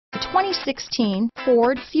2016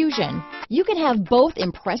 Ford Fusion. You can have both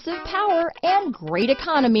impressive power and great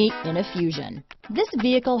economy in a Fusion. This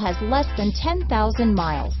vehicle has less than 10,000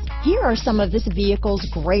 miles. Here are some of this vehicle's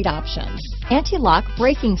great options: anti-lock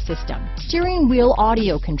braking system, steering wheel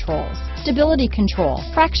audio controls, stability control,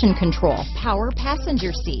 traction control, power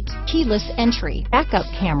passenger seat, keyless entry, backup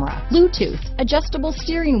camera, Bluetooth, adjustable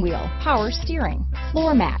steering wheel, power steering,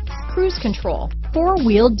 floor mats, cruise control,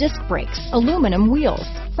 four-wheel disc brakes, aluminum wheels,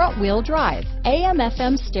 front-wheel drive,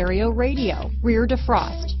 AM/FM stereo radio, rear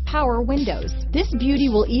defrost, power windows. This beauty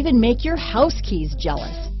will even make your house keys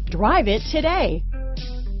jealous. Drive it today.